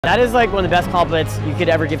That is like one of the best compliments you could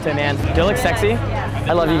ever give to a man. Do you look sexy?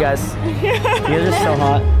 I love you guys. You guys are so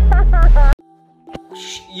hot.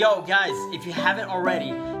 Yo guys, if you haven't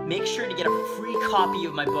already, make sure to get a free copy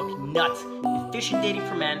of my book, Nut, Efficient Dating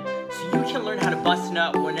for Men, so you can learn how to bust a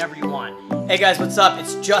nut whenever you want. Hey guys, what's up?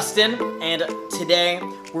 It's Justin, and today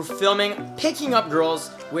we're filming Picking Up Girls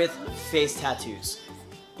with Face Tattoos.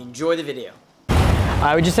 Enjoy the video.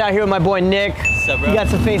 Alright, we're just out here with my boy Nick. What's up, bro? You got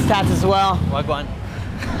some face tats as well. What one?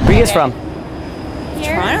 Where are you guys from?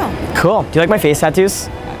 Here. Toronto. Cool. Do you like my face tattoos?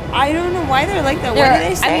 I don't know why they're like that. What do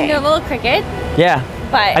they say? I mean, they're a little crooked. Yeah.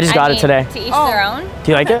 But I just got it today. To each their own.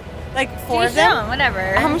 Do you like it? Like To 4 each of their them? own,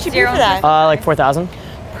 whatever. How much you pay for that? Like 4,000.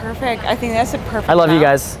 Perfect. I think that's a perfect I love you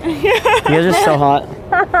amount. guys. You guys are so hot.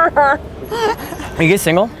 Are you guys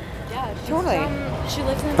single? Yeah, totally. She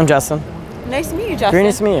lives in. I'm Justin. Nice to meet you, Justin. Very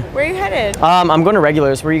nice to meet you. Where are you headed? I'm going to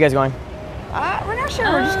Regulars. Where are you guys going? We're not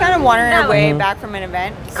sure. We're just kind of wandering our way back from an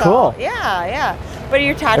event. So, Cool. Yeah. But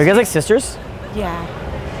your tattoos? Are you guys like sisters?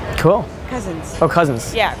 Yeah. Cool. Cousins. Oh,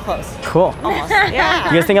 cousins. Yeah, close. Cool. Almost.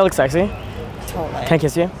 Yeah. You guys think I look sexy? Totally. Can I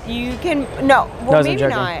kiss you? You can, no, well, I was maybe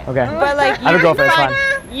joking. not. Okay. But like, I have a girlfriend, it's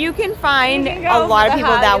fine. You can find a lot of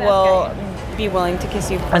people that will be willing to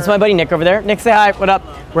kiss you. That's my buddy Nick over there. Nick, say hi. What up?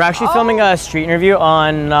 We're actually filming a street interview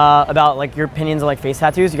on about like your opinions on like face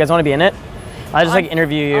tattoos. You guys want to be in it? I'll just like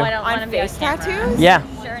interview you. Oh, I don't want to be face tattoos? Yeah.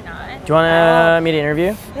 Sure not. Do you want me to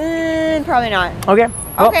interview? Probably not. Okay.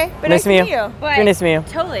 Well, Okay, but nice to meet you. But Very nice to meet you.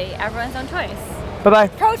 Totally, everyone's own choice. Bye-bye.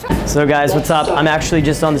 So guys, what's up? I'm actually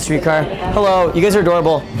just on the streetcar. Hello, you guys are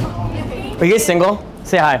adorable. Are you guys single?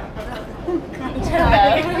 Say hi.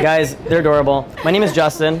 Guys, they're adorable. My name is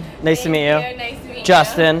Justin. Nice to meet you. Nice to meet you.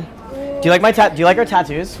 Justin. Do you like my do you like our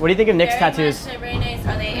tattoos? What do you think of Nick's tattoos? They're very nice.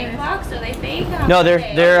 Are they ink blocks? Are they fake? No, they're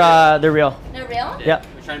real. They're real? Yeah.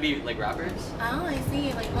 We're trying to be like rappers. Oh, I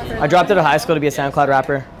see. Like, I dropped out of high school to be a SoundCloud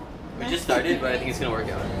rapper. We just started, but I think it's gonna work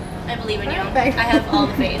out. I believe in you. I have all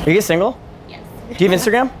the faith. Are you guys single? Yes. Do you have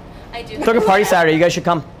Instagram? I do. I'm throwing a party Saturday. You guys should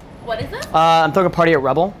come. What is this? I'm throwing a party at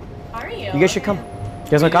Rebel. Are you? You guys should come.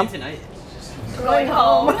 You guys want to come? Tonight. Going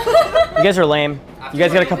home. You guys are lame. You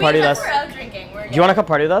guys gotta come party with us. We're out drinking. Do you want to come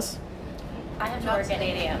party with us? I have to work at 8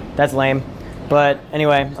 a.m. That's lame. But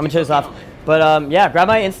anyway, I'm gonna chill this off. But yeah, grab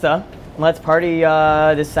my Insta and let's party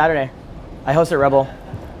this Saturday. I host at Rebel.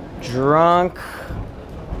 Drunk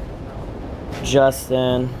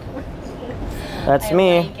Justin. That's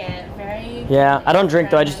me. Like it. Very Yeah, I don't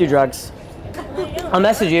drink though. I just do drugs. I'll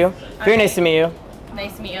message you. Very nice to meet you.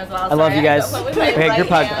 nice to meet you as well. I love you guys. Okay, group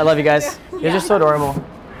hug. I love you guys. You're just so adorable.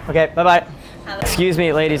 Okay, bye-bye. Excuse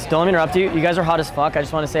me, ladies. Don't let me interrupt you. You guys are hot as fuck. I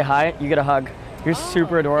just want to say hi. You get a hug. You're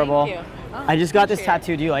super adorable. Thank you. Oh, I just got this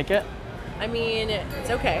tattoo. Do you like it? I mean, it's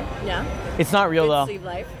okay. Yeah. It's not real though. Sleeve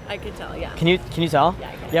life. I could tell. Yeah. Can you tell? Yeah,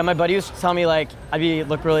 I can. Yeah, my buddy was telling me like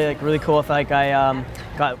look really cool if like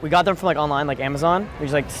we got them from like online like Amazon. We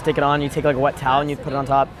just like stick it on. You take like a wet towel and you put it on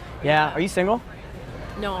top. Yeah. Are you single?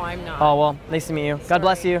 No, I'm not. Oh well, nice to meet you. God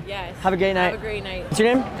bless you. Yes. Have a great night. Have a great night. What's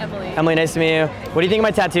your name? Emily. Emily, nice to meet you. What do you think of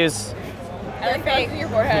my tattoos? I like fake your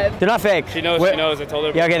forehead. They're not fake. She knows. What- She knows. I told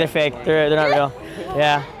her. Yeah, okay, they're fake. They're not real.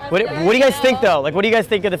 Yeah. What do you guys think though? Like, what do you guys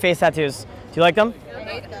think of the face tattoos? Do you like them?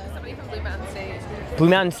 Somebody from Blue Mountain State. Blue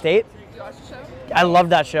Mountain State? Did you watch the show? I love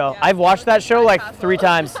that show. I've watched that show like 3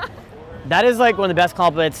 times. That is like one of the best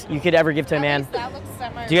compliments you could ever give to a man. That looks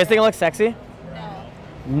semi. Do you guys think it looks sexy?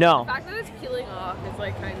 No. The fact that it's peeling off is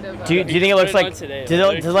like kind of. Do you think it looks like? Does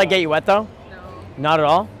it like get you wet though? No. Not at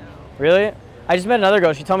all. Really? I just met another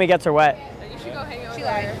girl. She told me it gets her wet. You should go hang out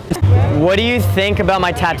with her. What do you think about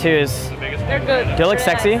my tattoos? They're good. Do I look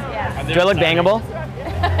sexy? Do I look bangable?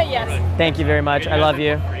 Yes. Thank you very much. I love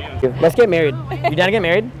you. Let's get married. You down to get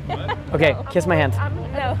married? Okay, kiss my hand.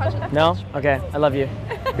 No. No? Okay, I love you.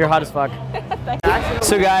 You're hot as fuck.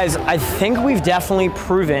 So guys, I think we've definitely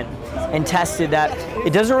proven and tested that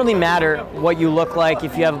it doesn't really matter what you look like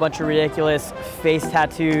if you have a bunch of ridiculous face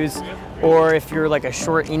tattoos or if you're like a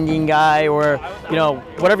short Indian guy or, you know,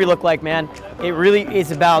 whatever you look like, man. It really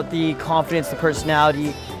is about the confidence, the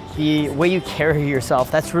personality, the way you carry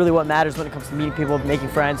yourself. That's really what matters when it comes to meeting people, making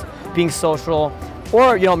friends, being social,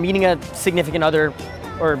 or, you know, meeting a significant other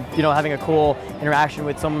or, you know, having a cool interaction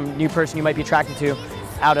with some new person you might be attracted to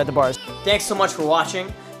out at the bars. Thanks so much for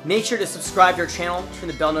watching. Make sure to subscribe to our channel, turn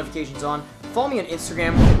the bell notifications on. Follow me on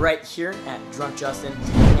Instagram right here at Drunk Justin.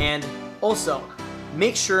 And also,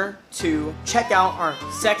 make sure to check out our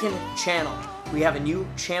second channel. We have a new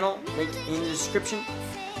channel linked in the description.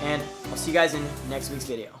 And I'll see you guys in next week's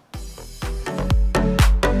video.